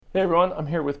Hey everyone, I'm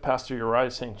here with Pastor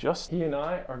Uriah St. Just. He and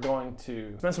I are going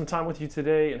to spend some time with you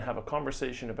today and have a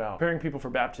conversation about preparing people for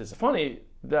baptism. Funny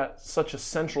that such a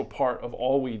central part of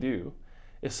all we do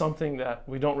is something that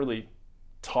we don't really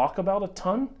talk about a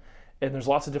ton, and there's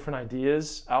lots of different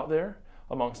ideas out there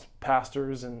amongst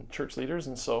pastors and church leaders,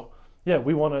 and so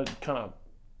we want to kind of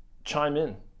chime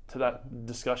in to that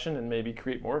discussion and maybe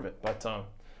create more of it. But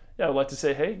I'd like to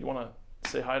say, hey, you want to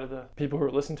say hi to the people who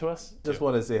are listening to us? Just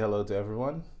want to say hello to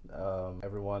everyone.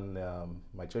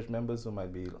 My church members who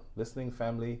might be listening,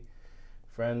 family,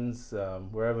 friends,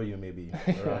 wherever you may be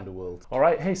around the world. All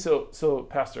right. Hey, so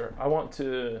Pastor, I want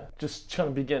to just kind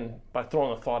of begin by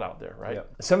throwing a thought out there, right?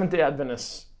 Yep. Seventh-day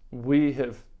Adventists, we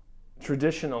have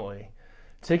traditionally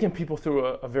taken people through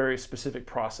a very specific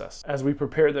process as we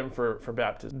prepare them for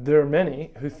baptism. There are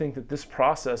many who think that this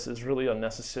process is really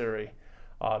unnecessary.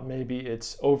 Maybe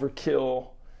it's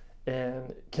overkill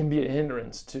and can be a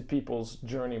hindrance to people's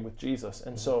journey with Jesus.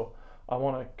 And so I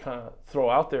want to kind of throw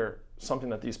out there something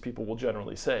that these people will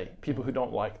generally say, people who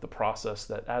don't like the process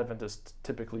that Adventists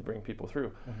typically bring people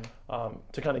through,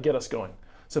 to kind of get us going.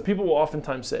 So people will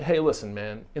oftentimes say, hey, listen,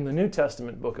 man, in the New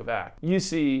Testament book of Acts, you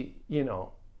see,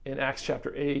 in Acts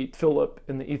chapter 8, Philip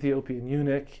and the Ethiopian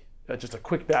eunuch, just a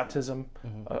quick baptism,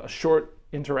 a short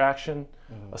interaction,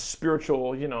 a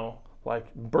spiritual,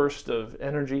 like burst of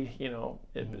energy,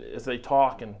 as they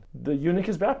talk, and the eunuch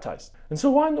is baptized. And so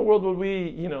why in the world would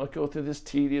we, go through this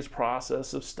tedious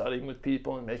process of studying with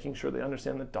people and making sure they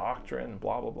understand the doctrine and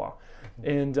blah, blah, blah.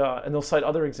 And they'll cite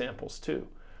other examples too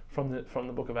from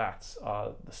the book of Acts,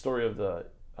 the story of the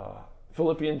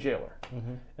Philippian jailer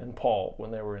and Paul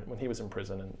when he was in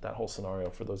prison, and that whole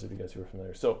scenario for those of you guys who are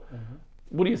familiar. So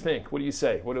what do you think? What do you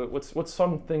say? What's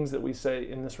some things that we say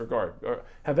in this regard? Or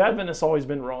have Adventists always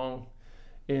been wrong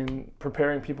in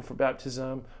preparing people for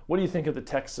baptism? What do you think of the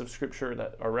texts of Scripture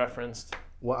that are referenced?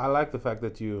 Well, I like the fact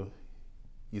that you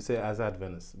say as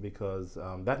Adventists, because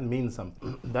that means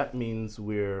something. That means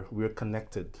we're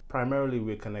connected. Primarily,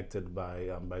 we're connected by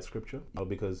Scripture,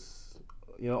 because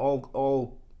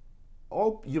all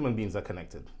human beings are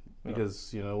connected,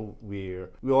 because we're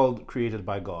all created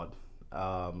by God.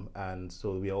 And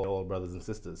so we are all brothers and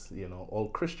sisters. All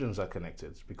Christians are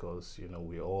connected because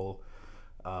we're all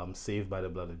saved by the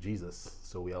blood of Jesus.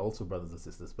 So we are also brothers and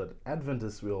sisters. But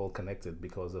Adventists, we're all connected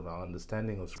because of our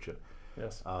understanding of Scripture.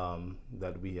 Yes.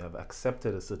 That we have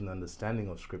accepted a certain understanding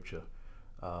of Scripture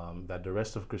that the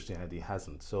rest of Christianity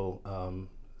hasn't. So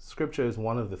Scripture is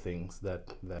one of the things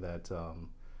that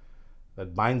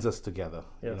binds us together.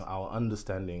 Yes. Our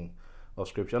understanding of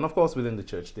Scripture, and of course within the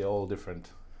church, they're all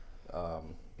different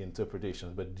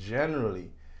interpretations, but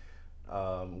generally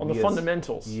on the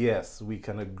fundamentals. Yes, we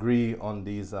can agree on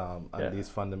these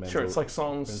fundamentals. Sure, it's like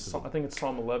I think it's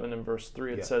Psalm 11 and verse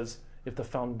 3. It says, if the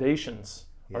foundations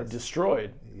are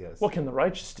destroyed, what can the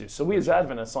righteous do? So we as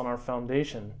Adventists on our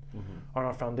foundations,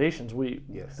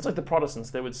 it's like the Protestants,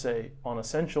 they would say on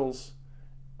essentials,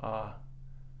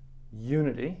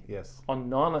 unity, on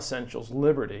non-essentials,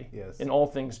 liberty, in all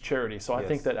things, charity. So I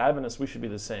think that Adventists, we should be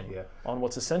the same. On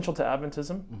what's essential to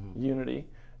Adventism, unity,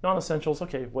 non-essentials,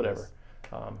 okay, whatever.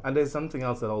 And there's something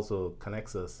else that also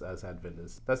connects us as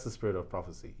Adventists. That's the spirit of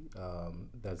prophecy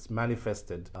that's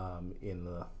manifested in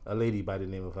a lady by the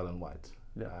name of Ellen White.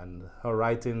 And her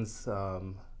writings,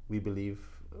 we believe,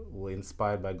 were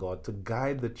inspired by God to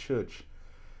guide the church,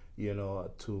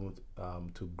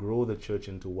 to grow the church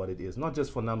into what it is, not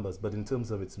just for numbers, but in terms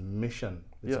of its mission,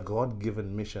 its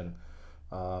God-given mission.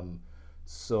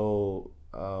 So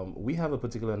we have a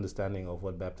particular understanding of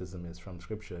what baptism is from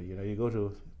Scripture. You go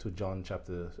to John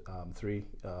chapter 3,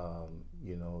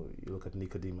 you look at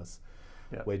Nicodemus,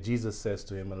 where Jesus says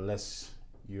to him, unless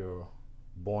you're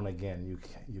born again,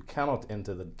 you cannot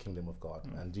enter the kingdom of God.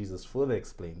 And Jesus further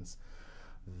explains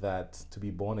that to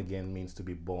be born again means to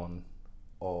be born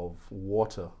of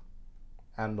water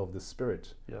and of the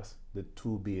Spirit, the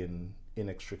two being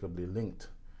inextricably linked.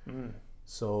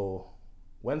 So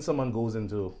when someone goes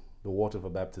into the water for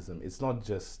baptism, it's not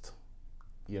just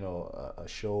a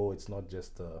show, it's not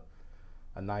just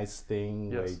a nice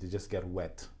thing where you just get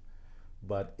wet,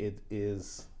 but it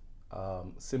is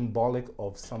symbolic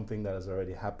of something that has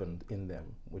already happened in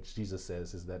them, which Jesus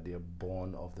says is that they are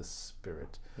born of the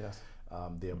Spirit.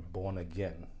 They are born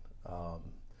again.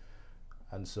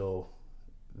 And so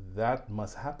that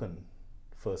must happen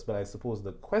first. But I suppose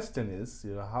the question is,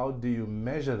 how do you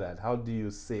measure that? How do you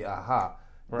say,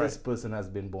 this person has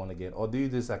been born again? Or do you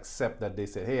just accept that they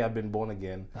say, hey, I've been born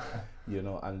again,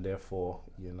 and therefore,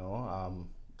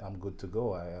 I'm good to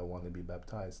go. I want to be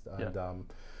baptized. And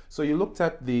so you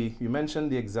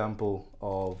mentioned the example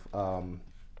of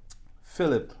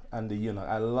Philip and the eunuch.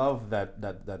 I love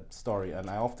that story, and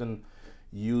I often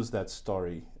use that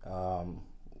story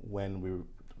when we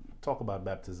talk about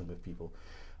baptism with people.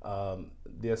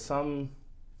 There are some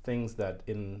things that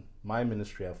in my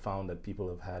ministry I've found that people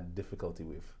have had difficulty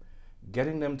with.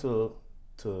 Getting them to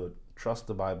trust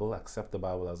the Bible, accept the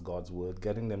Bible as God's word,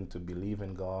 getting them to believe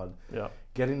in God,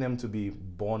 getting them to be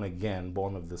born again,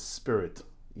 born of the Spirit,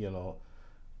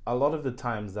 a lot of the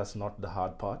times that's not the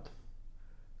hard part.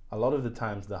 A lot of the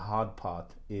times the hard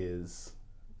part is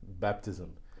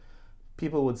baptism.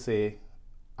 People would say,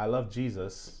 I love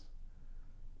Jesus,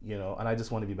 and I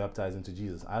just want to be baptized into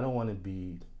Jesus. I don't want to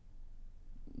be,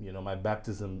 my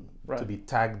baptism to be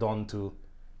tagged on to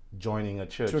joining a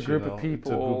church. To a group of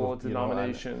people,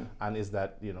 denomination. And is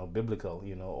that, biblical,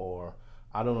 or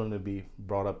I don't want to be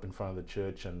brought up in front of the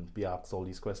church and be asked all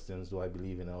these questions. Do I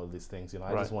believe in all these things?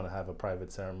 I just want to have a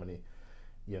private ceremony,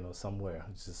 somewhere.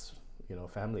 It's just,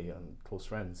 family and close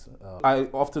friends. I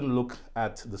often look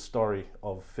at the story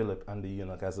of Philip and the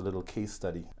eunuch as a little case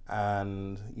study.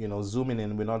 And, zooming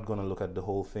in, we're not going to look at the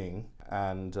whole thing.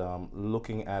 And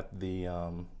looking at the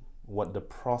what the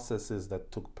processes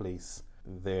that took place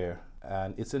there.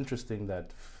 And it's interesting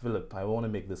that Philip, I want to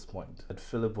make this point, that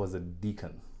Philip was a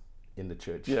deacon in the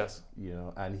church. Yes.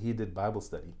 And he did Bible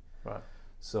study. Right.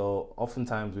 So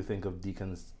oftentimes we think of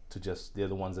deacons they're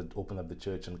the ones that open up the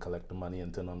church and collect the money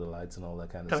and turn on the lights and all that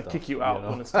kind of stuff. Kind of kick you out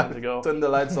when it's time to go. Turn the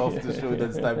lights off to show that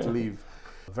it's time to leave.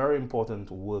 Very important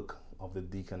work of the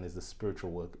deacon is the spiritual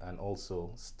work, and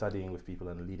also studying with people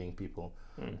and leading people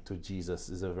to Jesus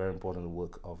is a very important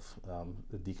work of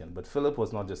the deacon. But Philip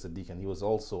was not just a deacon, he was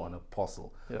also an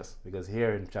apostle. Yes. Because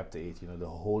here in chapter 8, the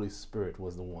Holy Spirit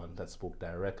was the one that spoke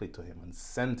directly to him and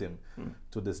sent him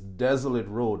to this desolate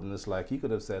road. And it's like, he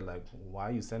could have said, like, why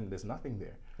are you sending? There's nothing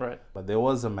there. Right. But there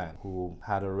was a man who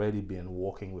had already been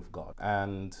walking with God.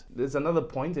 And there's another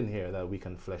point in here that we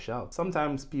can flesh out.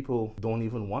 Sometimes people don't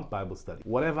even want Bible study.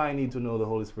 Whatever I need to know, the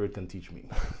Holy Spirit can teach me,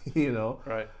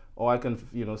 Right. Or I can,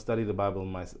 study the Bible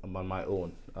on my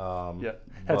own. I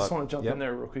just want to jump in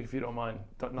there real quick, if you don't mind,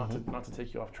 not to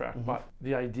take you off track. But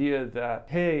the idea that,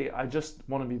 hey, I just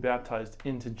want to be baptized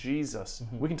into Jesus.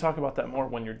 We can talk about that more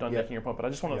when you're done making your point. But I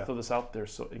just want to throw this out there,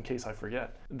 so in case I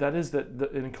forget. That is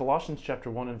that in Colossians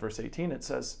chapter 1 and verse 18, it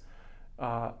says,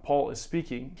 Paul is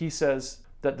speaking. He says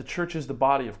that the church is the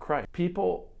body of Christ.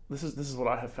 People. This is what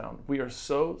I have found. We are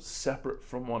so separate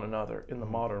from one another in the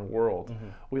modern world.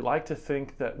 We like to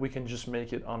think that we can just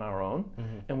make it on our own,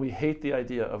 and we hate the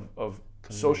idea of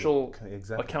social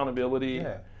accountability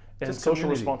and just social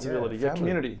responsibility.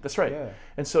 Community. That's right. Yeah.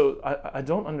 And so I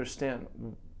don't understand.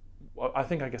 I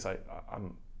guess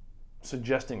I'm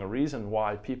suggesting a reason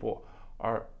why people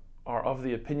are of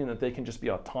the opinion that they can just be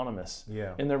autonomous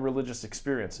in their religious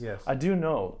experience. Yes. I do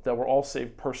know that we're all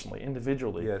saved personally,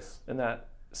 individually, yes. and that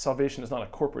salvation is not a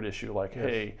corporate issue like,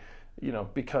 hey,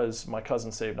 because my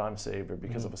cousin's saved, I'm saved, or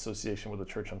because of association with the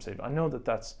church, I'm saved. I know that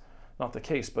that's not the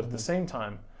case, but at the same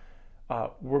time,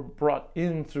 we're brought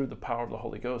in through the power of the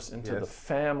Holy Ghost into the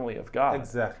family of God.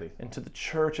 Exactly. Into the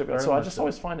church of God. So I just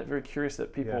always find it very curious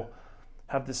that people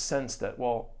have this sense that,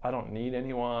 well, I don't need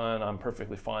anyone, I'm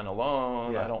perfectly fine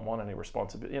alone, I don't want any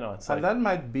responsibility. It's like, and that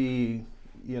might be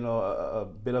a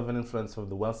bit of an influence of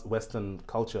the Western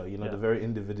culture, the very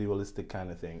individualistic kind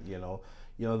of thing,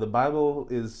 the Bible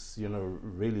is,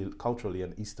 really culturally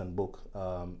an Eastern book.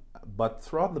 But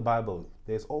throughout the Bible,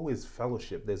 there's always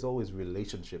fellowship, there's always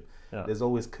relationship, there's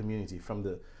always community from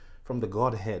the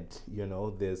Godhead.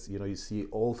 There's, you see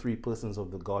all three persons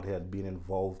of the Godhead being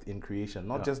involved in creation,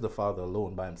 not just the Father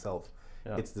alone by himself.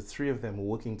 It's the three of them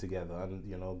working together.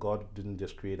 And, God didn't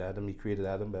just create Adam, he created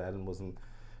Adam, but Adam wasn't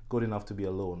good enough to be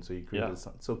alone, so he created a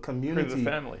son. So community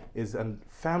family is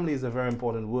a very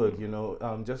important word.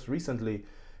 Just recently,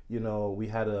 we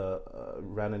had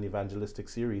ran an evangelistic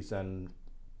series and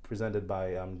presented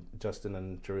by Justin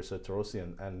and Teresa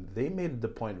Torosian, and they made the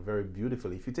point very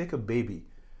beautifully. If you take a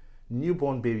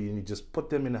newborn baby, and you just put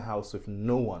them in a house with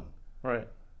no one, right?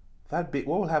 What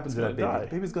will happen to that baby? The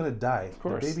baby's gonna die. Of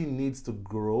course. The baby needs to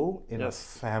grow in a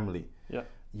family. Yeah.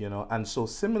 And so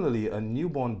similarly, a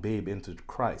newborn babe into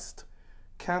Christ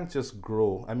can't just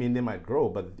grow. I mean, they might grow,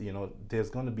 but there's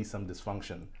going to be some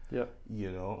dysfunction. Yeah.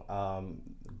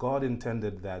 God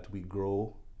intended that we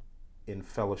grow in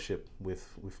fellowship with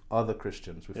other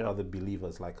Christians, with other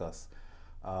believers like us,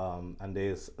 and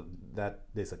there's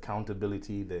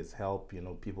accountability, there's help.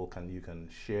 People you can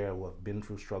share who have been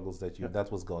through struggles that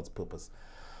was God's purpose.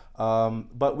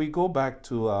 But we go back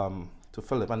to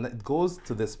Philip, and it goes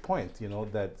to this point,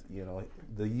 that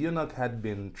the eunuch had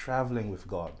been traveling with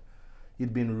God.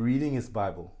 He'd been reading his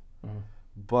Bible,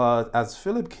 But as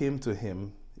Philip came to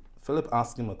him, Philip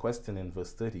asked him a question in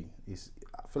verse 30.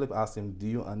 Philip asked him, do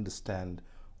you understand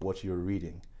what you're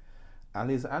reading? And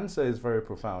his answer is very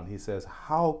profound. He says,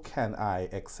 how can I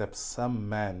except some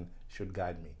man should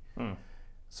guide me?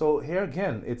 So here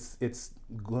again, it's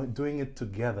doing it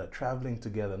together, traveling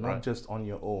together, not just on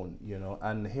your own,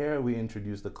 And here we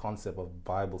introduce the concept of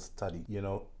Bible study.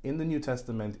 In the New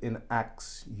Testament, in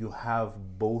Acts, you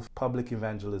have both public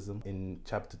evangelism in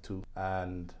chapter 2,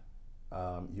 and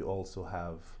you also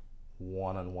have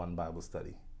one-on-one Bible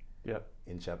study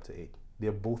in chapter 8.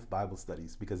 They're both Bible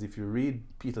studies, because if you read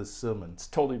Peter's sermon, it's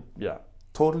totally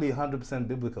 100%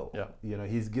 biblical.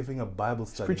 He's giving a Bible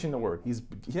study. He's preaching the word. He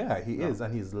is,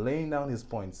 and he's laying down his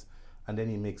points, and then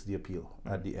he makes the appeal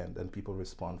at the end, and people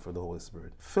respond for the Holy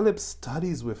Spirit. Philip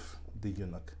studies with the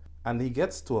eunuch, and he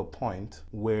gets to a point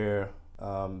where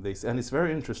and it's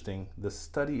very interesting. The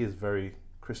study is very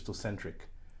Christocentric.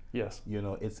 Yes.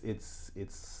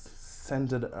 It's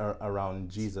centered around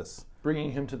Jesus,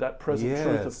 bringing him to that present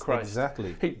truth of Christ.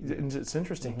 Exactly. Hey, and it's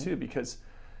interesting too, because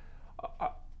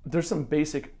there's some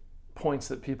basic points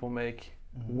that people make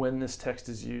when this text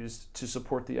is used to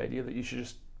support the idea that you should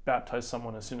just baptize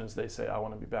someone as soon as they say, I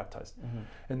want to be baptized.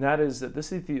 And that is that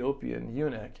this Ethiopian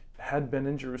eunuch had been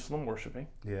in Jerusalem worshiping.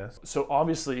 Yes. So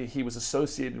obviously he was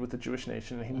associated with the Jewish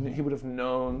nation, and he would have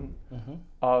known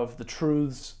of the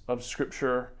truths of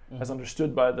Scripture as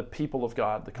understood by the people of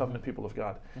God, the covenant people of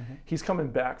God. He's coming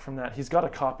back from that. He's got a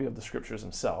copy of the Scriptures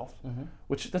himself,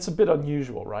 which that's a bit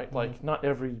unusual, right? Like not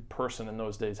every person in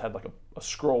those days had like a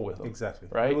scroll with them. Exactly.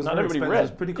 Right? It was not very everybody expensive. read.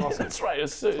 It was pretty costly. That's right.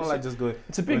 It's not like just going.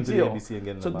 It's a big to deal. the ABC and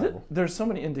getting So the Bible. there's so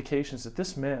many indications that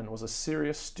this man was a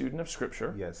serious student of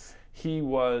Scripture. Yes. He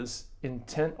was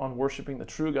intent on worshiping the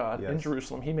true God in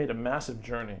Jerusalem. He made a massive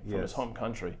journey from his home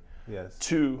country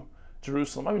to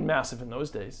Jerusalem. I mean, massive in those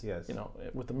days,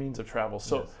 with the means of travel.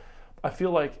 So I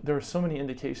feel like there are so many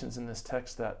indications in this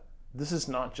text that this is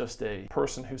not just a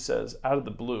person who says out of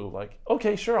the blue, like,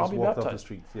 okay, sure, I'll be baptized. Off the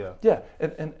street.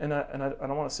 And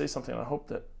I want to say something, and I hope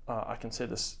that I can say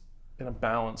this in a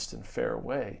balanced and fair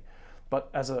way. But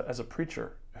as a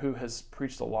preacher who has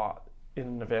preached a lot in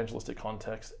an evangelistic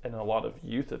context and in a lot of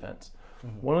youth events,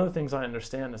 one of the things I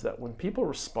understand is that when people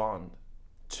respond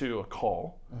to a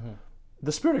call,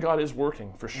 the Spirit of God is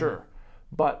working for sure,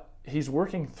 but He's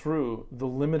working through the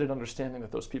limited understanding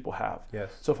that those people have.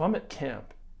 Yes. So if I'm at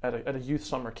camp, at a youth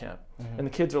summer camp, and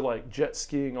the kids are like jet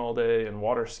skiing all day and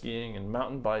water skiing and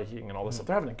mountain biking and all this stuff,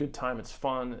 they're having a good time, it's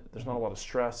fun, there's not a lot of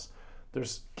stress.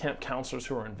 There's camp counselors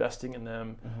who are investing in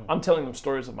them. I'm telling them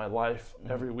stories of my life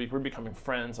every week. We're becoming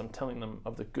friends. I'm telling them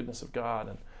of the goodness of God.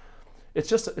 And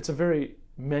it's a very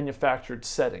manufactured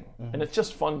setting. And it's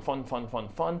just fun.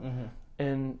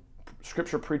 And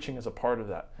Scripture preaching is a part of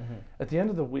that. At the end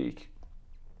of the week,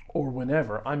 or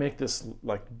whenever, I make this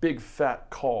like big fat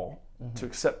call to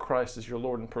accept Christ as your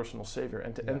Lord and personal Savior,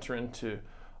 and to enter into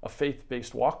a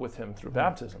faith-based walk with Him through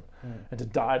baptism, and to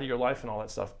die to your life and all that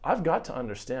stuff. I've got to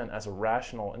understand as a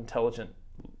rational, intelligent,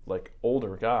 like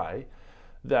older guy,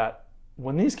 that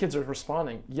when these kids are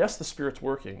responding, yes, the Spirit's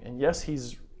working, and yes,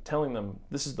 He's telling them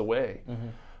this is the way,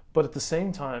 but at the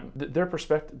same time, their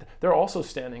perspective, they're also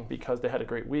standing because they had a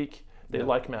great week. They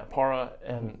like Matt Parra,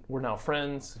 and we're now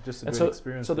friends. Just a and good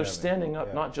experience. So they're standing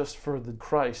up not just for the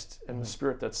Christ and the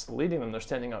Spirit that's leading them. They're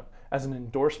standing up as an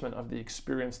endorsement of the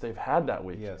experience they've had that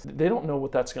week. Yes. They don't know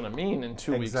what that's going to mean in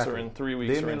 2 weeks or in 3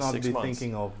 weeks or in 6 months. They may not be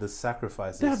thinking of the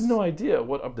sacrifices. They have no idea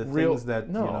what things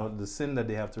that the sin that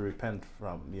they have to repent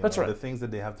from. That's right. The things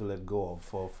that they have to let go of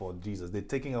for Jesus. They're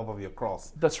taking up of your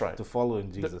cross. That's right. To follow in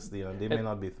Jesus. They may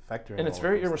not be factoring. And it's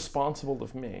very irresponsible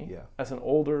of me as an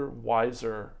older,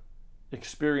 wiser,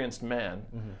 experienced man.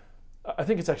 I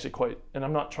think it's actually quite, and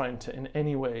I'm not trying to in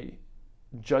any way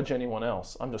judge anyone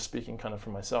else, I'm just speaking kind of for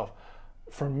myself.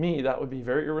 For me, that would be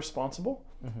very irresponsible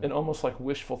and almost like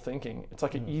wishful thinking. It's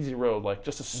like an easy road, like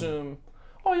just assume,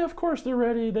 oh yeah, of course they're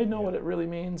ready, they know what it really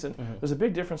means. And there's a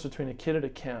big difference between a kid at a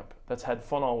camp that's had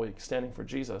fun all week standing for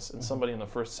Jesus and somebody in the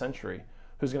first century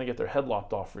who's going to get their head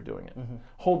lopped off for doing it.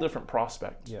 Whole different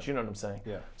prospect. Do you know what I'm saying?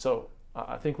 Yeah. So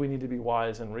I think we need to be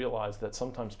wise and realize that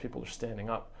sometimes people are standing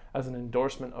up as an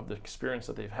endorsement of the experience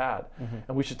that they've had.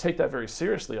 And we should take that very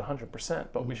seriously 100%,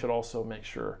 but we should also make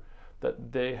sure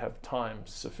that they have time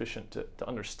sufficient to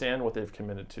understand what they've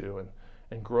committed to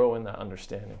and grow in that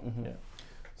understanding. Yeah.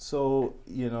 So,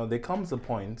 there comes a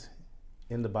point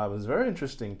in the Bible, it's very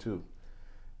interesting too,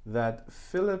 that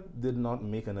Philip did not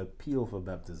make an appeal for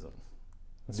baptism.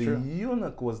 The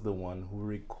eunuch was the one who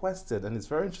requested, and it's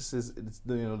very interesting.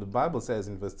 The Bible says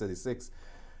in verse 36,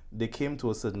 they came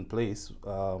to a certain place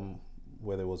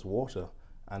where there was water,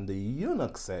 and the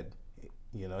eunuch said,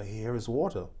 here is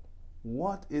water.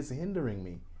 What is hindering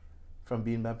me from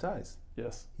being baptized?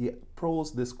 Yes. He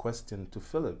posed this question to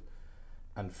Philip,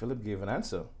 and Philip gave an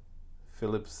answer.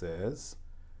 Philip says,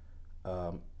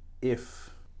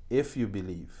 if you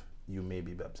believe, you may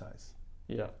be baptized.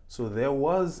 Yeah. So there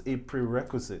was a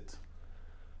prerequisite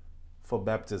for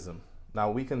baptism. Now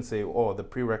we can say, the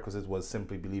prerequisite was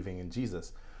simply believing in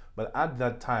Jesus. But at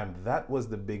that time, that was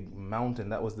the big mountain,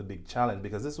 that was the big challenge,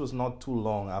 because this was not too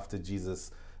long after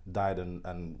Jesus died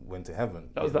and went to heaven.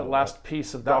 That was that last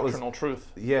piece of doctrinal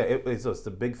truth. Yeah, it was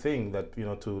the big thing that,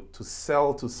 to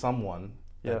sell to someone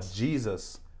that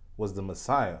Jesus was the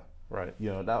Messiah. Right.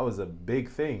 That was a big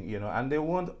thing, and there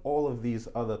weren't all of these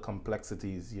other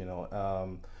complexities,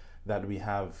 that we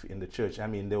have in the church. I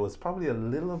mean, there was probably a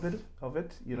little bit of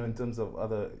it, in terms of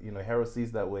other,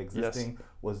 heresies that were existing. Yes.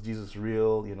 Was Jesus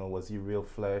real? Was he real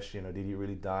flesh? Did he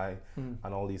really die?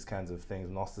 And all these kinds of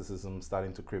things. Gnosticism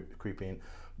starting to creep in.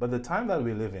 But the time that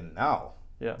we live in now,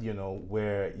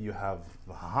 where you have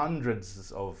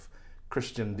hundreds of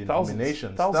Christian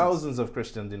denominations, thousands of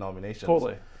Christian denominations.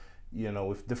 Totally.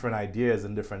 With different ideas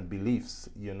and different beliefs,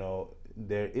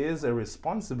 there is a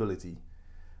responsibility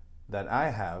that I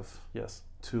have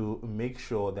to make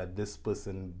sure that this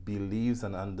person believes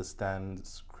and understands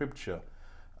Scripture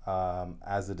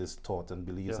as it is taught, and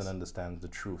believes and understands the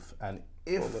truth. And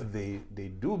if they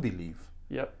do believe,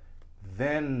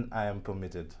 then I am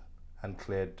permitted and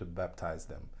cleared to baptize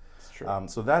them. True.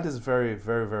 So that is very,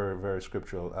 very, very, very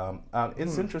scriptural.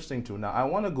 It's interesting too. Now I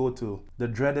want to go to the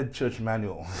dreaded church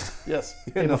manual. Yes.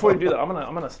 And before you do that, I'm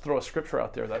gonna throw a scripture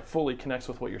out there that fully connects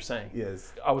with what you're saying.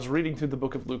 Yes. I was reading through the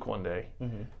book of Luke one day,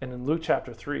 and in Luke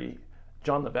chapter 3,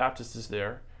 John the Baptist is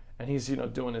there, and he's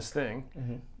doing his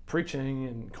thing, preaching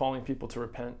and calling people to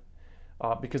repent,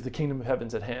 because the kingdom of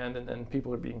heaven's at hand, and then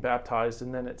people are being baptized.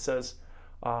 And then it says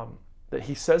that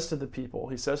he says to the people,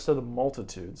 he says to the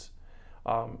multitudes,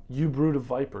 you brood of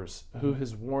vipers, who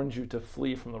has warned you to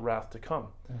flee from the wrath to come?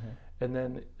 And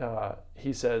then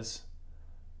he says,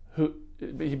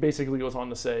 he basically goes on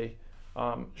to say,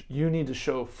 you need to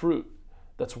show fruit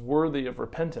that's worthy of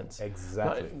repentance.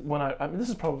 Exactly. Now, I mean, this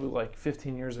is probably like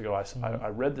 15 years ago, I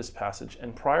read this passage,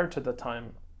 and prior to the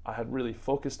time I had really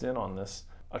focused in on this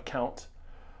account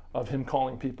of him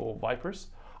calling people vipers,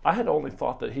 I had only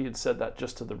thought that he had said that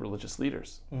just to the religious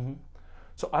leaders.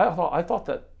 So I thought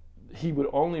that he would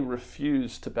only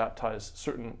refuse to baptize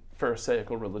certain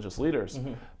Pharisaical religious leaders.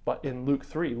 But in Luke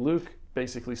 3, Luke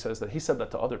basically says that he said that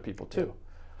to other people too.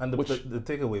 And the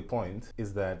takeaway point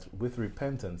is that with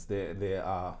repentance, there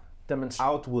are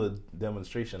outward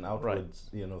demonstration,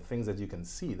 things that you can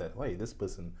see that, hey, this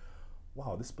person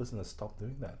has stopped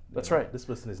doing that. That's right. This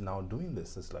person is now doing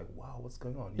this. It's like, wow, what's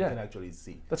going on? You can actually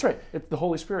see. That's right. It's the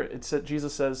Holy Spirit. It said,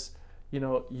 Jesus says,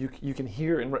 you can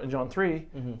hear in John 3,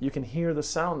 you can hear the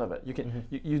sound of it. You can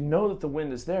you know that the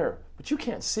wind is there, but you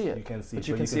can't see it. You can see, but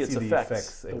you can see its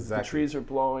effects. Exactly. The trees are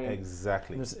blowing.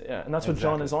 Exactly. And that's what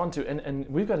John is onto. And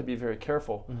we've got to be very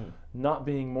careful, not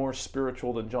being more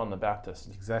spiritual than John the Baptist.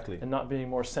 Exactly. And not being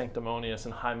more sanctimonious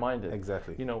and high-minded.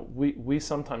 Exactly. We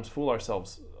sometimes fool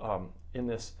ourselves in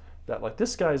this, that like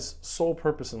this guy's sole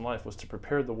purpose in life was to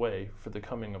prepare the way for the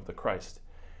coming of the Christ.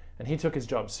 And he took his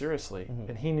job seriously,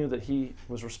 and he knew that he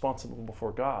was responsible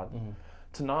before God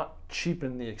to not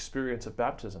cheapen the experience of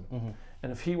baptism.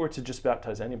 And if he were to just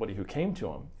baptize anybody who came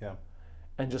to him,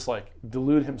 and just like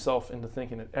delude himself into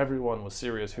thinking that everyone was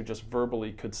serious who just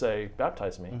verbally could say,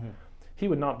 baptize me, he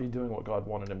would not be doing what God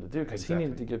wanted him to do, because he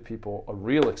needed to give people a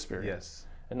real experience.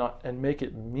 And make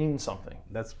it mean something.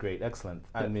 That's great, excellent.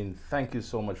 I mean, thank you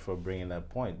so much for bringing that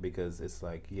point, because it's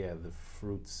like, the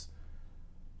fruits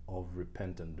of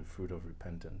repentance, the fruit of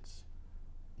repentance,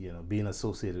 being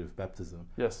associated with baptism.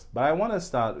 Yes. But I want to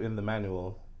start in the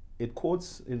manual. It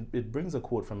brings a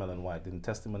quote from Ellen White in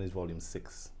Testimonies, Volume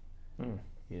 6,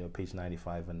 page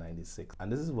 95 and 96.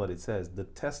 And this is what it says: the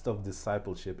test of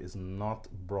discipleship is not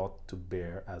brought to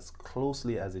bear as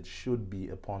closely as it should be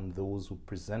upon those who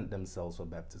present themselves for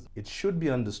baptism. It should be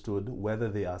understood whether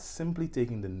they are simply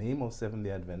taking the name of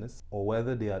Seventh-day Adventists, or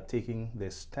whether they are taking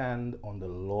their stand on the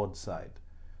Lord's side,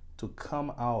 to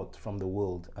come out from the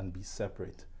world and be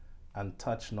separate, and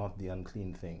touch not the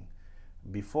unclean thing.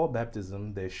 Before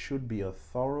baptism, there should be a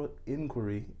thorough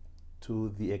inquiry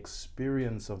to the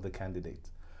experience of the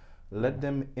candidate. Let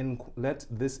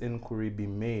this inquiry be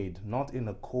made not in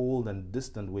a cold and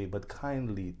distant way, but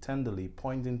kindly, tenderly,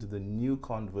 pointing the new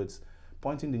converts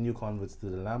to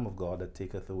the Lamb of God that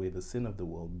taketh away the sin of the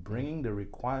world, bringing the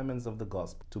requirements of the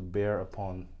gospel to bear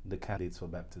upon the candidates for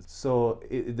baptism. So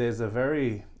there's a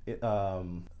very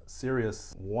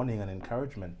serious warning and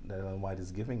encouragement that Ellen White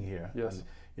is giving here. Yes.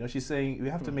 You know, she's saying we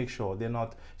have to make sure they're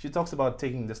not. She talks about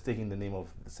taking the name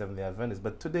of the Seventh-day Adventist,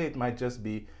 but today it might just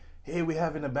be, hey, we're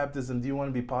having a baptism. Do you want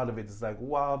to be part of it? It's like,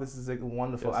 wow, this is like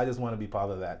wonderful. Yes. I just want to be part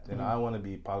of that. You know, I want to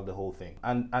be part of the whole thing.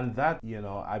 And that, you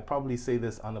know, I probably say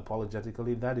this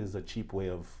unapologetically, that is a cheap way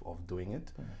of doing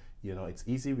it. You know, it's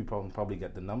easy. We probably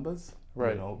get the numbers.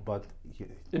 Right. You know, but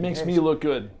it makes me look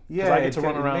good. Yeah, I get to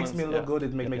run around. It makes me look good.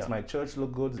 It makes my church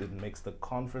look good. It makes the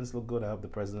conference look good. I hope the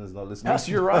president is not listening.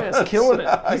 Pastor Uriah's killing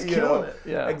it. He's killing it.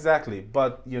 Yeah. Exactly.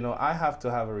 But, you know, I have to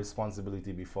have a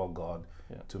responsibility before God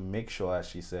to make sure, as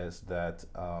she says, that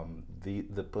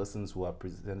the persons who are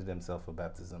presenting themselves for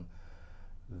baptism,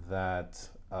 that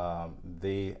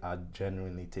they are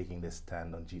genuinely taking this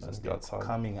stand on Jesus. They're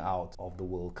coming out of the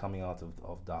world, coming out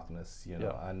of darkness, you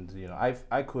know. And, you know,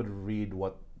 I could read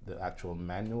what the actual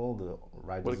manual, the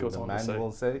writers of the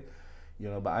manual say, you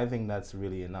know, but I think that's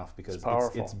really enough because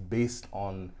it's based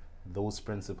on those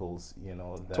principles, you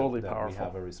know, that we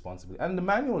have a responsibility. And the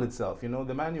manual itself, you know,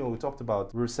 the manual we talked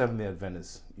about, we're Seventh-day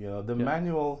Adventists, you know, the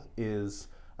manual is,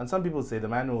 and some people say the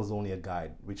manual is only a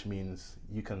guide, which means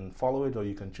you can follow it or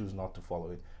you can choose not to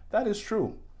follow it. That is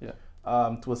true. Yeah.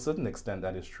 To a certain extent,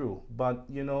 that is true. But,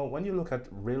 you know, when you look at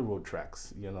railroad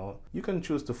tracks, you know, you can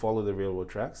choose to follow the railroad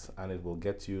tracks and it will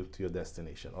get you to your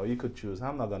destination. Or you could choose,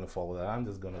 I'm not going to follow that. I'm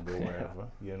just going to go wherever,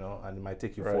 you know, and it might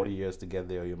take you 40 years to get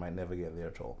there or you might never get there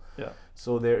at all. Yeah.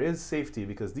 So there is safety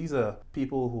because these are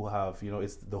people who have, you know,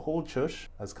 it's the whole church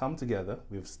has come together.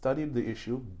 We've studied the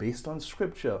issue based on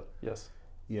scripture. Yes.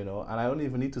 You know, and I don't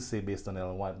even need to say based on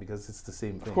Ellen White because it's the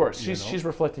same thing. Of course, she's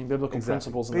reflecting biblical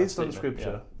principles in based on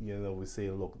scripture. You know, we say,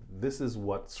 look, this is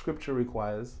what scripture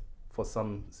requires for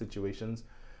some situations.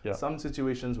 Yeah. Some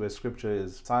situations where scripture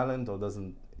is silent or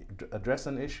doesn't address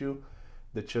an issue,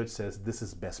 the church says this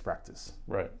is best practice.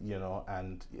 Right. You know,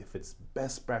 and if it's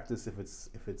best practice, if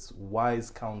it's wise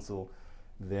counsel,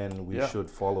 then we should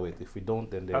follow it. If we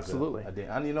don't, then there's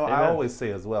and you know, I always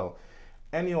say as well,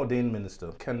 any ordained minister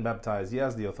can baptize. He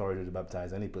has the authority to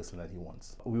baptize any person that he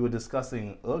wants. We were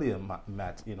discussing earlier,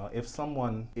 Matt, you know, if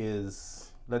someone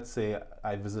is, let's say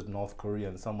I visit North Korea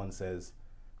and someone says,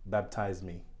 baptize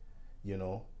me, you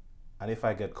know, and if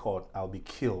I get caught, I'll be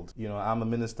killed. You know, I'm a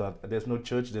minister. There's no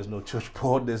church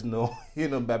board, there's no, you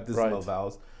know, baptismal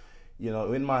vows. You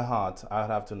know, in my heart, I'd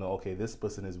have to know, okay, this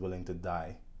person is willing to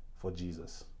die for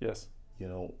Jesus. Yes. You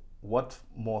know, what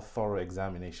more thorough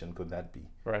examination could that be?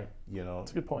 Right. You know,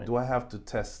 that's a good point. Do I have to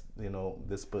test, you know,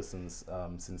 this person's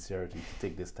sincerity to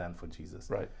take this stand for Jesus?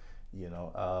 Right. You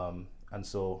know, and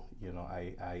so, you know,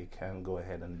 I can go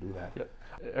ahead and do that.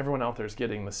 Yeah. Everyone out there is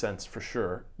getting the sense for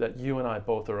sure that you and I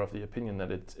both are of the opinion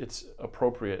that it's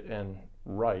appropriate and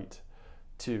right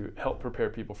to help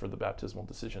prepare people for the baptismal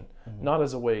decision, not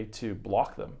as a way to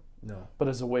block them, but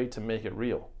as a way to make it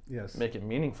real. Yes. Make it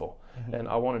meaningful. And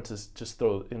I wanted to just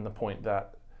throw in the point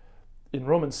that in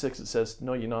Romans 6 it says,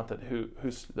 know ye not that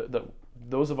that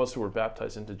those of us who were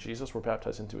baptized into Jesus were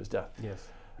baptized into his death. Yes.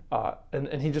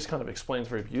 And he just kind of explains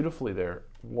very beautifully there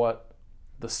what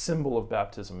the symbol of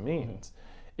baptism means.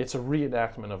 It's a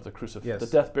reenactment of the crucifixion, the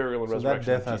death, burial, and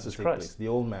resurrection of Jesus Christ. Place, the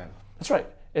old man. That's right.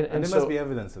 And there must be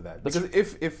evidence of that. Because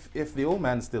if the old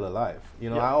man's still alive, you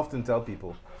know, I often tell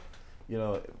people, you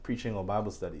know, preaching or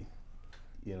Bible study,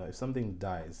 you know, if something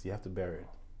dies, you have to bury it.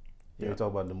 You know, we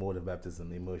talk about the mode of baptism,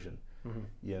 the immersion.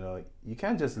 You know, you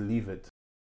can't just leave it.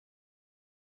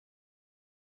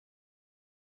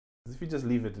 If you just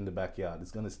leave it in the backyard,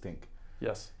 it's going to stink.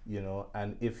 Yes. You know,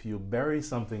 and if you bury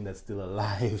something that's still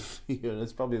alive, you know,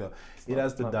 it's probably not. It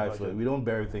has to die first. We don't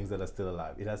bury things that are still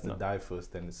alive. It has to die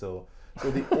first, and so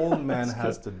the old man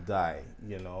has to die.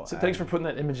 You know. So thanks for putting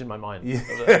that image in my mind.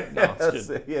 Yeah. No, it's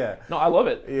good. Yeah. No, I love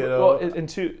it. You know. Well, and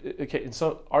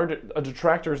so a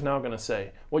detractor is now going to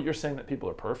say, well, you're saying that people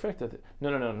are perfect?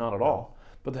 No, not at all.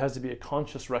 But there has to be a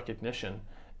conscious recognition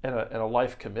and a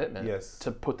life commitment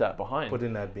to put that behind.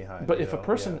 Putting that behind. But if a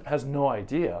person has no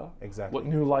idea what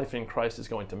new life in Christ is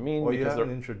going to mean, or you haven't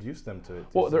introduced them to it.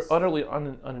 Well, they're utterly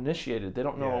uninitiated. They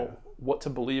don't know what to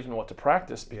believe and what to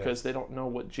practice because they don't know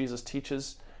what Jesus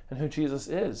teaches and who Jesus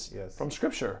is from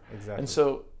Scripture. Exactly. And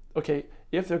so, okay,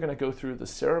 if they're going to go through the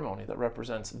ceremony that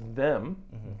represents them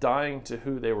dying to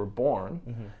who they were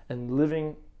born and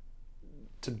living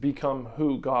to become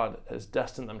who God has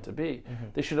destined them to be,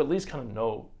 they should at least kind of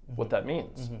know what that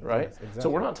means, right? Yes, exactly. So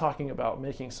we're not talking about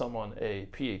making someone a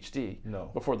PhD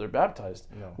before they're baptized.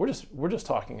 No. We're just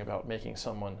talking about making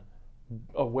someone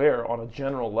aware on a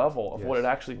general level of what it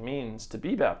actually means to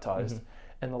be baptized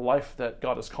and the life that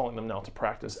God is calling them now to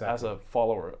practice as a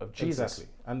follower of Jesus.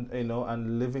 Exactly. And you know,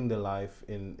 and living the life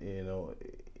in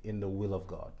the will of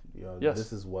God. You know,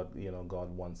 this is what God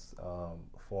wants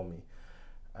for me.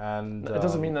 And it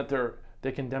doesn't mean that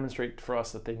they can demonstrate for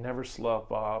us that they never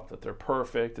slip up, that they're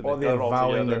perfect, and or they're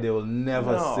vowing that they will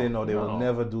never sin, or they will No.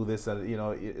 never do this. And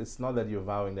it's not that you're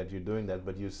vowing that you're doing that,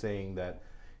 but you're saying that,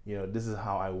 this is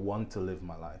how I want to live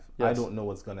my life. Yes. I don't know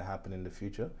what's going to happen in the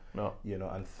future. No.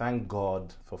 And thank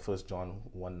God for 1 John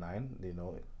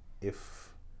 1:9.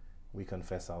 If we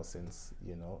confess our sins,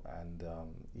 and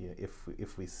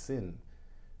if we sin,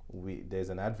 there's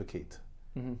an advocate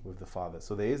with the Father.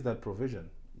 So there is that provision.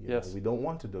 Yes. We don't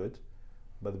want to do it,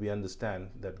 but we understand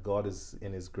that God is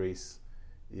in His grace,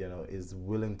 is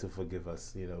willing to forgive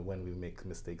us, when we make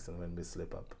mistakes and when we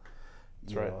slip up.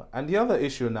 That's right. And the other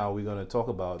issue now we're going to talk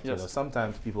about, Yes.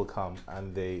 sometimes people come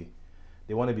and they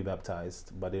want to be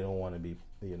baptized, but they don't want to be,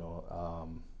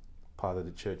 part of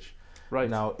the church. Right.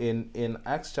 Now, in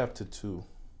Acts chapter 2,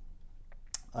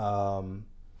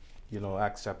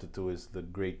 Acts chapter 2 is the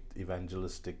great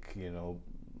evangelistic,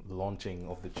 launching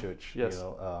of the church. Yes.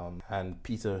 And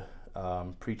Peter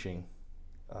preaching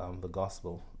the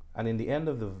gospel. And in the end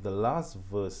of the last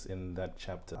verse in that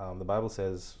chapter, the Bible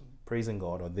says, praising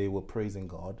God, or they were praising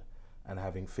God and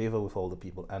having favor with all the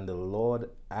people. And the Lord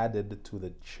added to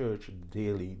the church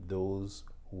daily those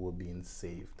who were being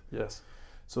saved. Yes.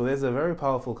 So there's a very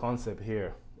powerful concept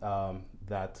here,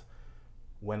 that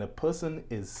when a person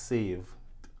is saved,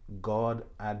 God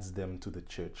adds them to the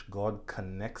church. God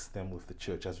connects them with the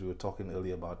church, as we were talking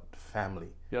earlier about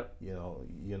family. Yeah.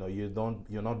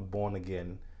 You're not born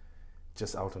again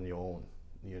just out on your own.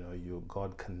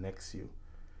 God connects you.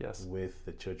 Yes. With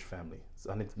the church family.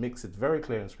 And it makes it very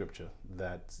clear in scripture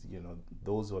that,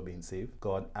 those who are being saved,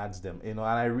 God adds them. And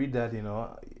I read that,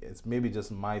 it's maybe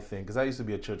just my thing, because I used to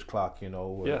be a church clerk,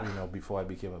 before I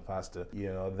became a pastor,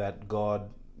 that God,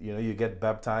 you get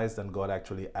baptized and God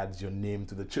actually adds your name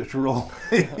to the church roll,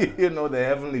 the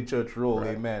heavenly church roll.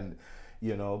 Right. Amen.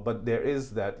 But there is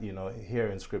that,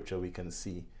 here in scripture we can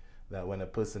see that when a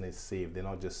person is saved, they're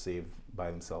not just saved by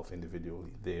themselves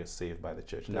individually, they're saved by the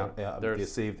church. They're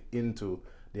saved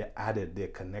they're added, they're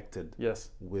connected.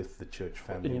 Yes. With the church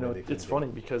family. It's funny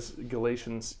because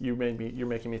Galatians, you're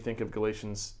making me think of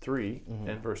Galatians 3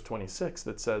 and verse 26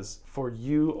 that says, for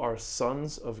you are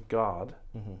sons of God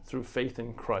through faith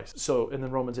in Christ. So, and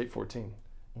then Romans 8:14,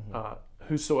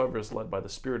 whosoever is led by the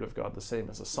Spirit of God, the same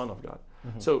as a son of God.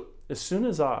 So as soon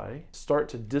as I start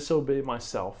to disobey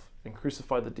myself and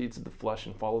crucify the deeds of the flesh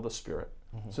and follow the Spirit,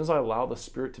 as soon as I allow the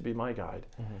Spirit to be my guide,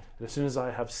 and as soon as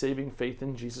I have saving faith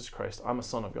in Jesus Christ, I'm a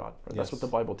son of God. Right? Yes. That's what the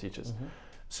Bible teaches.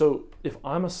 So if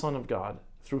I'm a son of God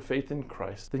through faith in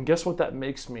Christ, then guess what that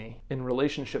makes me in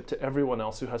relationship to everyone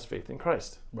else who has faith in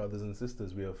Christ? Brothers and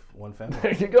sisters, we have one family.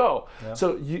 There you go. Yeah.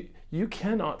 So you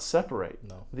cannot separate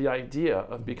the idea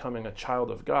of becoming a child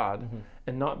of God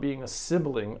and not being a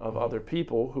sibling of other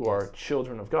people who are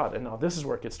children of God. And now this is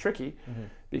where it gets tricky,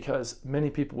 because many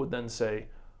people would then say,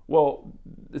 well,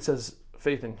 it says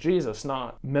faith in Jesus,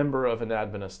 not member of the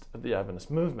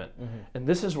Adventist movement. And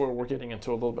this is where we're getting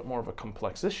into a little bit more of a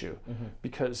complex issue,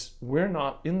 because we're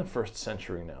not in the first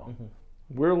century now.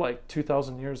 We're like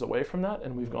 2,000 years away from that,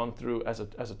 and we've gone through, as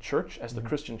a church, as the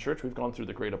Christian church, we've gone through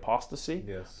the great apostasy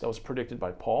that was predicted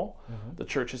by Paul. The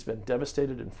church has been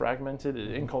devastated and fragmented.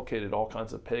 It inculcated all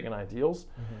kinds of pagan ideals.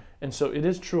 And so it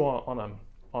is true on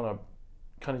a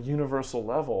kind of universal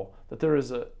level that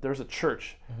there's a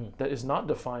church that is not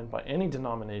defined by any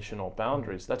denominational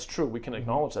boundaries. That's true. We can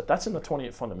acknowledge that. That's in the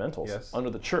 28 fundamentals under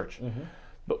the church.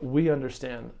 But we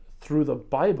understand through the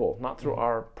Bible, not through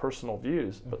our personal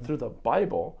views, but through the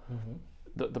Bible,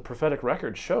 the prophetic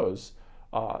record shows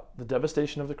the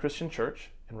devastation of the Christian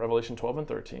church in Revelation 12 and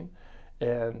 13,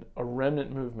 and a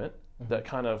remnant movement that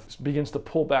kind of begins to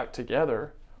pull back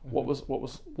together what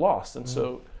was lost. And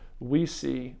so we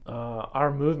see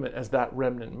our movement as that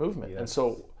remnant movement. And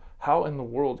so how in the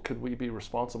world could we be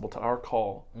responsible to our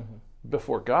call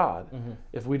before God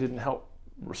if we didn't help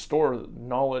restore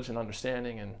knowledge and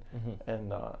understanding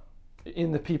and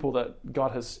in the people that God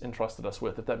has entrusted us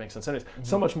with, if that makes sense. Anyways,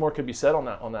 so much more could be said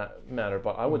on that matter,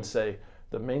 but I would say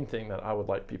the main thing that I would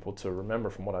like people to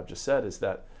remember from what I've just said is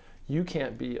that you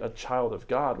can't be a child of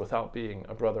God without being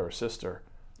a brother or sister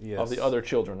of the other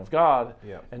children of God.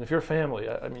 And if you're family,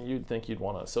 I mean, you'd think you'd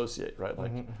want to associate, right?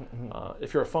 Like,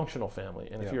 if you're a functional family,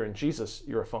 and if you're in Jesus,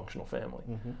 you're a functional family.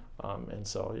 And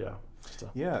so,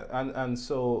 and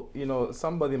so,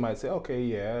 somebody might say, okay,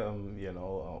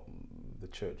 the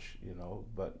church,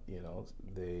 but,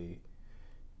 they,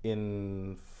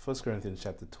 in 1 Corinthians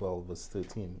chapter 12, verse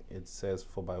 13, it says,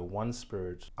 for by one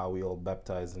Spirit are we all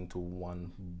baptized into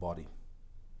one body.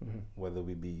 Whether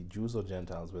we be Jews or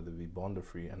Gentiles, whether we be bond or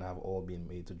free, and have all been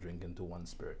made to drink into one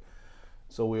Spirit.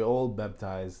 So we're all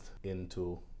baptized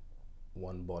into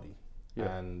one body.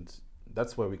 Yeah. And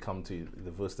that's where we come to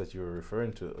the verse that you were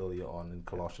referring to earlier on in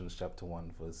Colossians chapter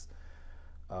 1,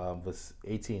 verse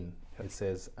 18. It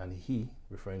says, and he,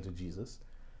 referring to Jesus,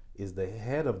 is the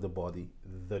head of the body,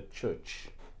 the church.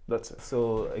 That's it.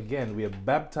 So again, we are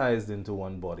baptized into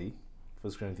one body,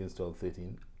 1 Corinthians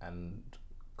 12:13, and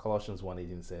Colossians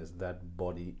 1:18 says that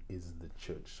body is the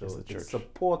church. So it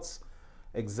supports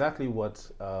exactly what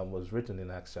was written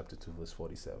in Acts chapter 2, verse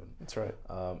 47. That's right.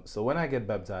 So when I get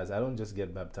baptized, I don't just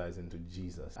get baptized into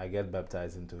Jesus. I get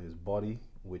baptized into his body,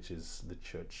 which is the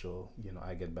church. So,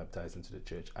 I get baptized into the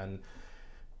church. And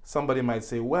somebody might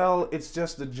say, well, it's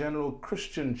just the general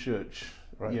Christian church,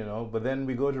 right. But then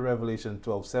we go to Revelation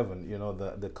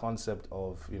 12:7, the concept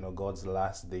of, God's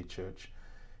last day church,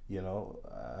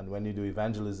 and when you do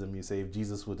evangelism, you say, if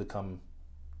Jesus were to come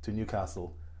to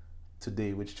Newcastle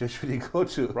today, which church would he go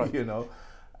to? Right.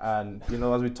 And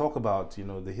as we talk about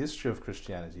the history of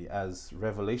Christianity, as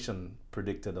Revelation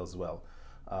predicted as well,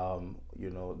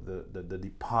 the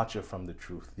departure from the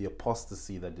truth, the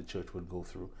apostasy that the church would go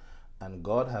through, and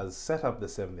God has set up the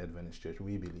Seventh-day Adventist Church,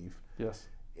 we believe, yes,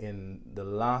 in the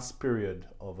last period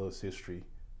of Earth's history,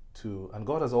 and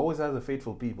God has always had a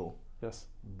faithful people, yes,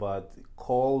 but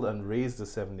called and raised the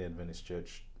Seventh-day Adventist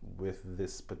Church with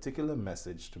this particular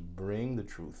message to bring the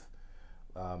truth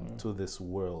to this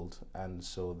world. And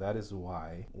so that is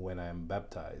why when I am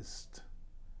baptized,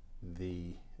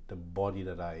 the body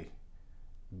that I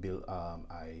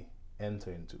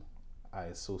enter into, I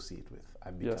associate with,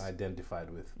 I become identified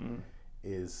with,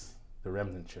 is the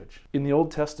remnant church. In the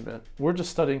Old Testament, we're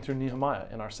just studying through Nehemiah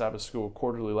in our Sabbath school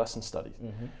quarterly lesson studies.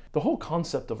 Mm-hmm. The whole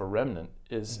concept of a remnant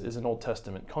is an Old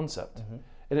Testament concept. Mm-hmm.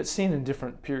 And it's seen in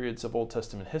different periods of Old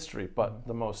Testament history, but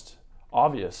the most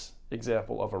obvious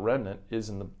example of a remnant is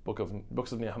in the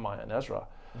books of Nehemiah and Ezra.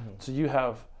 Mm-hmm. So you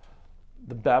have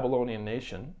the Babylonian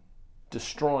nation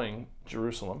destroying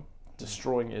Jerusalem,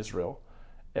 destroying Israel,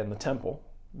 and the temple,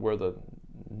 where the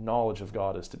knowledge of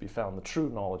God is to be found, the true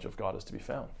knowledge of God is to be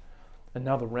found. And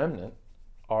now the remnant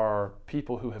are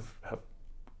people who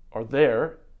are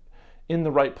there in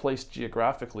the right place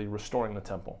geographically, restoring the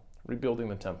temple, rebuilding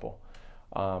the temple.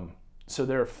 So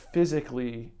they're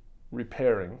physically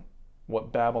repairing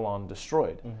what Babylon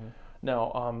destroyed. Mm-hmm.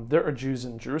 Now, there are Jews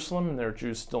in Jerusalem and there are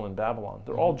Jews still in Babylon.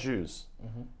 They're all Jews,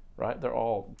 right? They're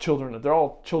all children of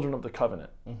the covenant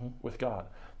with God.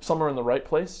 Some are in the right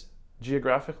place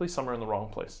geographically, some are in the wrong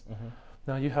place. Mm-hmm.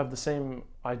 Now you have the same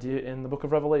idea in the book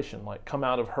of Revelation, like come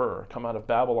out of her, come out of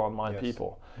Babylon, my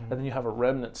people. Mm-hmm. And then you have a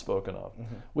remnant spoken of,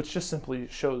 which just simply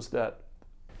shows that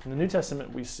in the New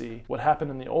Testament we see what happened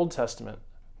in the Old Testament,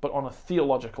 but on a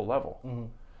theological level. Mm-hmm.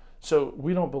 So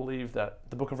we don't believe that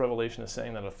the book of Revelation is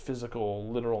saying that a physical,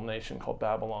 literal nation called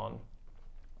Babylon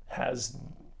has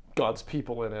God's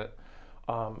people in it.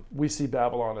 We see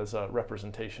Babylon as a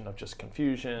representation of just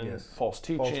confusion, false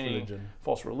teaching,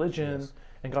 false religion. Yes.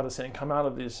 And God is saying, come out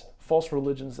of these false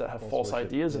religions that have false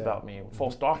ideas about me,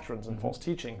 false doctrines and false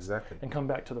teachings, and come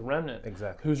back to the remnant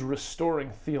who's restoring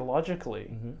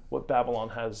theologically what Babylon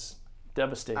has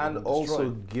devastated and also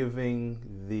giving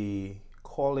the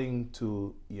calling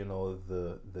to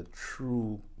the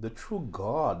true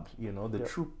God, the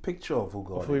true picture of who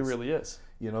God is, who He really is,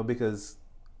 because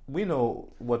we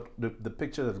know what the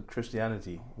picture of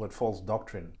Christianity, what false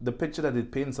doctrine, the picture that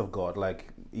it paints of God, like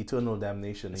eternal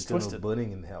damnation, eternal twisted.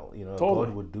 Burning in hell. Totally.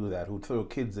 God would do that. Who'd throw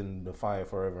kids in the fire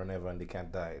forever and ever, and they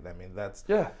can't die. I mean, that's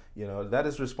that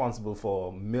is responsible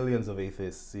for millions of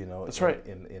atheists. That's right.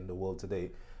 In the world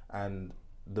today, and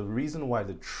the reason why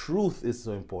the truth is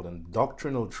so important,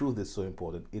 doctrinal truth is so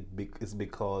important, is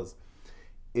because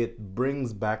it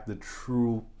brings back the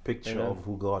true picture of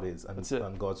who God is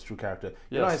and God's true character.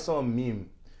 Yes. I saw a meme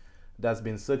that's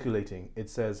been circulating. It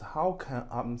says, how come,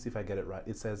 let me see if I get it right.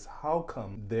 It says, how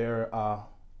come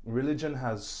religion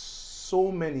has so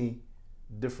many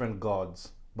different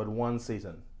gods, but one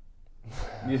Satan?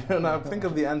 Now think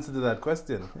of the answer to that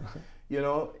question.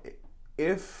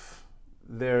 If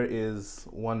there is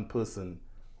one person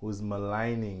who's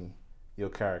maligning your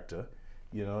character,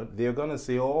 they're going to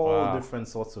say all different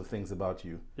sorts of things about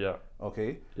you. Yeah.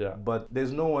 Okay? Yeah. But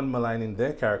there's no one maligning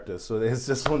their character, so there's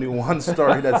just only one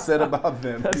story that's said about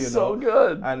them. That's so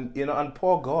good. And, and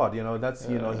poor God, that's,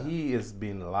 he is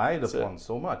being lied upon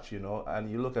so much, and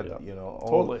you look at,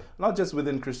 all, not just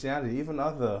within Christianity, even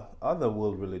other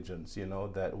world religions,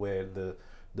 that where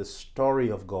the story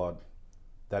of God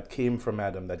that came from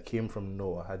Adam, that came from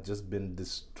Noah, had just been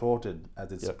distorted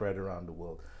as it spread around the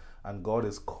world. And God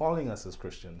is calling us as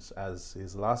Christians, as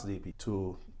His last day,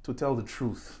 to tell the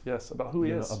truth. Yes, about who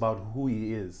He is. About who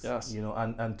He is. Yes.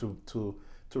 And to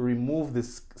to remove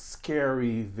this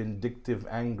scary, vindictive,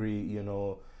 angry,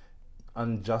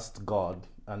 unjust God,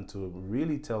 and to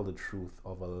really tell the truth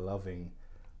of a loving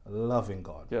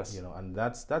God. Yes. And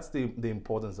that's the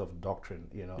importance of doctrine,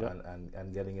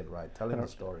 and getting it right, telling the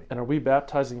story. And are we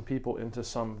baptizing people into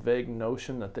some vague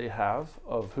notion that they have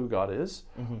of who God is?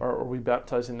 Or are we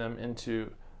baptizing them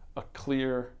into a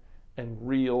clear and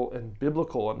real and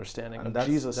biblical understanding of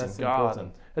Jesus and God?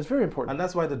 Important. It's very important. And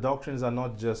that's why the doctrines are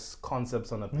not just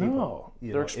concepts on a paper. No,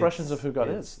 they're expressions of who God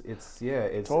is. It's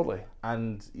totally.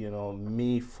 And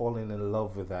me falling in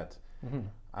love with that,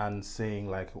 and saying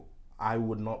like, I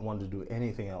would not want to do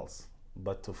anything else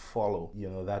but to follow,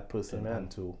 that person. Amen.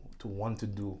 And to want to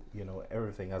do,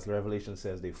 everything. As Revelation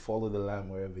says, they follow the Lamb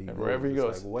wherever he goes. Wherever he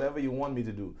goes. Like, whatever you want me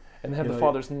to do. And they have the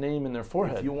Father's name in their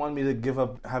forehead. If you want me to give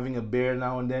up having a beer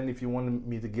now and then, if you want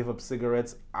me to give up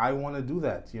cigarettes, I want to do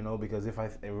that, because if I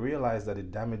realize that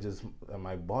it damages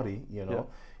my body,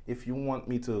 if you want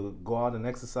me to go out and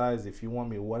exercise, if you want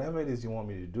me, whatever it is you want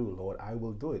me to do, Lord, I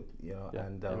will do it,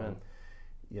 and Amen.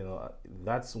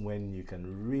 That's when you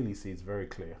can really see it's very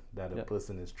clear that a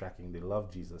person is tracking. They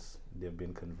love Jesus, they've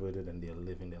been converted, and they're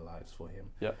living their lives for him.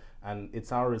 Yeah. And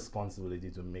it's our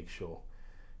responsibility to make sure,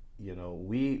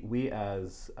 we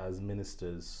as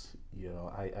ministers,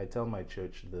 I tell my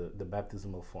church the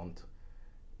baptismal font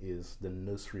is the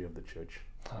nursery of the church.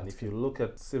 And if you look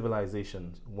at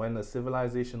civilizations, when a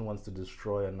civilization wants to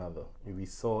destroy another, we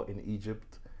saw in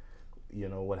Egypt,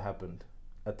 what happened?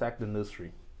 Attack the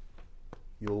nursery.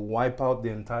 You'll wipe out the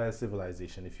entire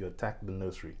civilization if you attack the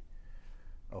nursery.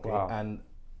 Okay. Wow. And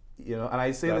and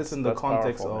I say this in the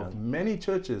context powerful, of many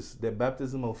churches, their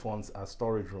baptismal fonts are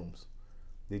storage rooms.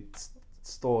 They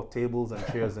store tables and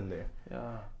chairs in there.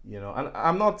 Yeah. And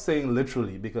I'm not saying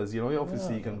literally, because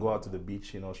obviously you can go out to the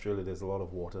beach in Australia, there's a lot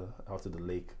of water out to the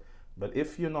lake. But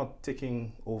if you're not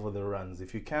ticking over the runs,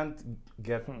 if you can't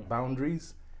get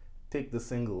boundaries, take the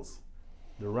singles.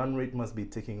 The run rate must be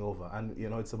ticking over, and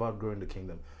it's about growing the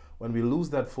kingdom. When we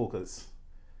lose that focus,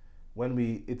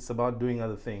 it's about doing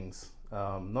other things.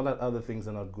 Not that other things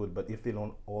are not good, but if they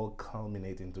don't all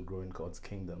culminate into growing God's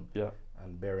kingdom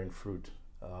and bearing fruit,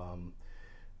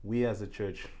 we as a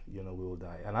church, we will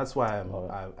die. And that's why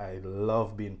I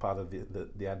love being part of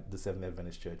the Seventh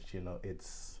Adventist Church.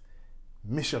 It's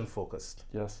mission focused.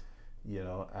 Yes.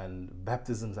 And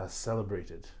baptisms are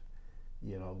celebrated.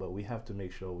 But we have to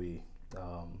make sure we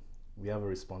have a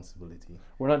responsibility.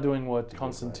 We're not doing what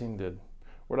Constantine did.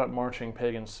 We're not marching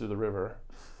pagans through the river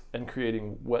and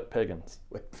creating wet pagans.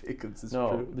 Wet pagans is true.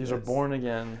 No, these are born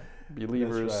again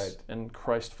believers and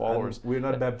Christ followers. And we're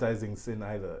not baptizing sin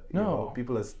either. No.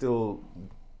 People are still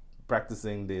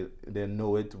practicing. They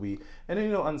know it.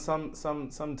 And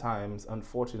sometimes,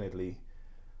 unfortunately,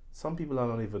 some people are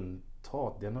not even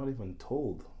taught. They're not even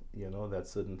told. That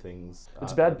certain things.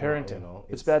 It's bad parenting.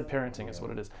 It's bad parenting is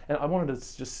what it is. And I wanted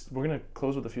to we're going to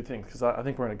close with a few things, because I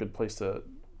think we're in a good place to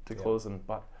close.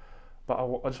 But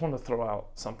I just want to throw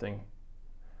out something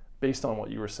based on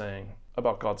what you were saying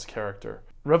about God's character.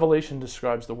 Revelation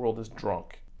describes the world as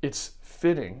drunk. It's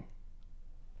fitting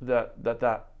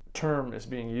that term is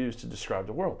being used to describe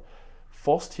the world.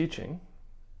 False teaching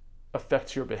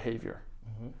affects your behavior.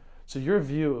 Mm-hmm. So your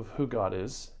view of who God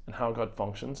is and how God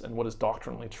functions and what is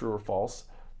doctrinally true or false,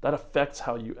 that affects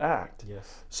how you act.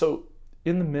 Yes. So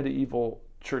in the medieval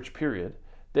church period,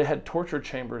 they had torture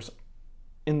chambers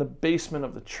in the basement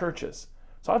of the churches.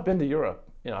 So I've been to Europe.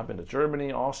 I've been to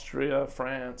Germany, Austria,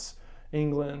 France,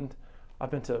 England.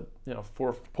 I've been to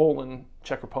for Poland,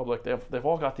 Czech Republic. They've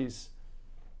all got these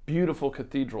beautiful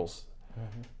cathedrals,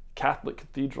 Catholic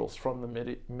cathedrals from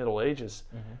the Middle Ages,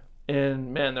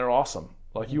 and man, they're awesome.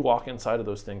 Like you walk inside of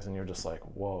those things and you're just like,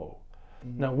 whoa.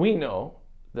 Now we know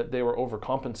that they were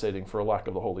overcompensating for a lack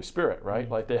of the Holy Spirit, right?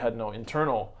 Like they had no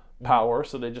internal power,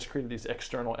 so they just created these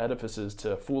external edifices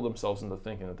to fool themselves into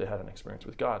thinking that they had an experience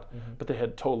with God, but they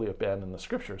had totally abandoned the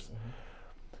scriptures.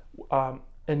 But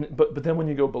then when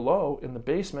you go below in the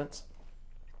basements,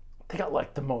 they got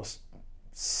like the most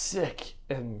sick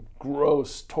and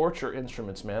gross torture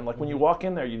instruments, man. Like when you walk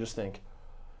in there, you just think,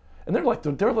 and they're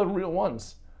the real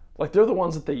ones. Like they're the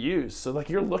ones that they use. So like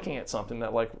you're looking at something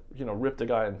that ripped a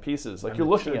guy in pieces. Like and you're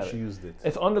looking at it. Used it.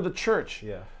 It's under the church.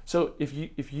 Yeah. So if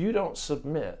you don't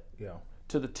submit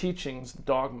to the teachings, the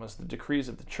dogmas, the decrees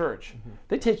of the church,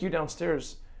 they take you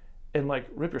downstairs and like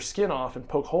rip your skin off and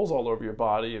poke holes all over your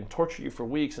body and torture you for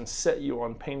weeks and set you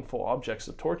on painful objects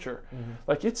of torture.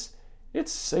 Like it's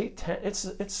Satan.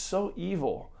 It's so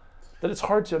evil that it's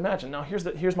hard to imagine. Now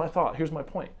here's my thought. Here's my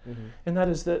point, and that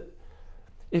is that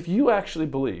if you actually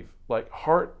believe, like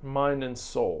heart, mind, and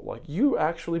soul, like you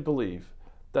actually believe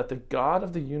that the God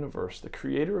of the universe, the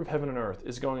creator of heaven and earth,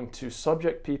 is going to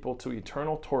subject people to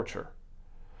eternal torture,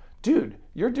 dude,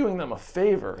 you're doing them a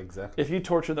favor if you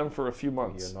torture them for a few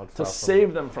months to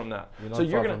save them from that. You're not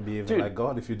far from being like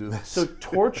God if you do this. So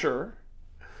torture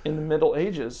in the Middle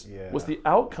Ages was the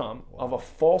outcome of a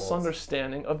false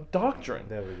understanding of doctrine.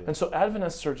 There we go. And so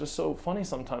Adventists are just so funny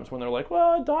sometimes when they're like,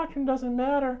 well, doctrine doesn't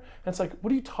matter. And it's like,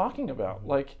 what are you talking about?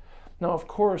 Like, now, of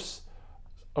course,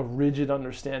 a rigid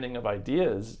understanding of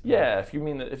ideas, if you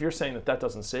mean that, if you're saying that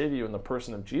doesn't save you and the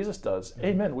person of Jesus does,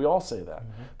 amen, we all say that.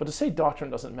 But to say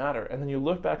doctrine doesn't matter, and then you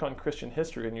look back on Christian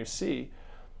history and you see,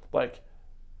 like,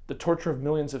 the torture of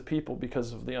millions of people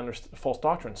because of the false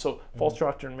doctrine. So false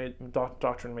doctrine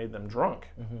made them drunk.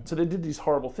 So they did these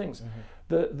horrible things.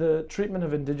 The treatment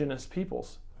of indigenous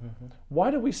peoples.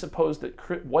 Why do we suppose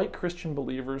that white Christian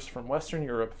believers from Western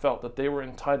Europe felt that they were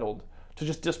entitled to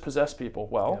just dispossess people?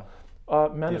 Well,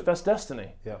 manifest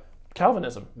destiny.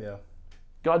 Calvinism.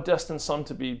 God destined some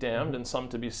to be damned and some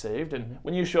to be saved. And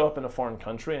when you show up in a foreign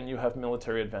country and you have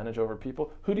military advantage over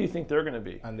people, who do you think they're going to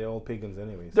be? And they're all pagans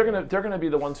anyways. They're going to be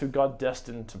the ones who God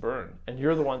destined to burn. And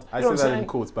you're the ones. I say that in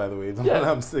quotes, by the way.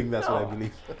 I'm saying that's what I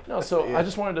believe. So I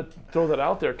just wanted to throw that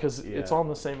out there because it's on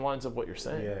the same lines of what you're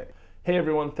saying. Hey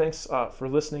everyone, thanks for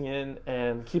listening in,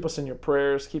 and keep us in your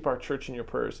prayers. Keep our church in your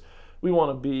prayers. We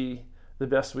want to be the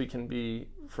best we can be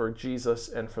for Jesus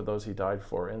and for those he died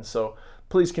for. And so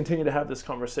please continue to have this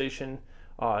conversation.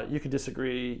 You could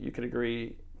disagree, you could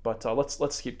agree, but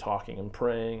let's keep talking and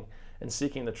praying and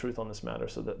seeking the truth on this matter,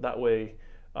 so that way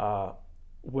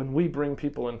when we bring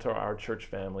people into our church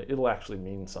family, it'll actually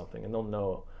mean something, and they'll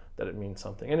know that it means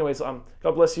something. Anyways, God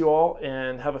bless you all,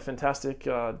 and have a fantastic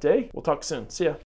day. We'll talk soon. See ya.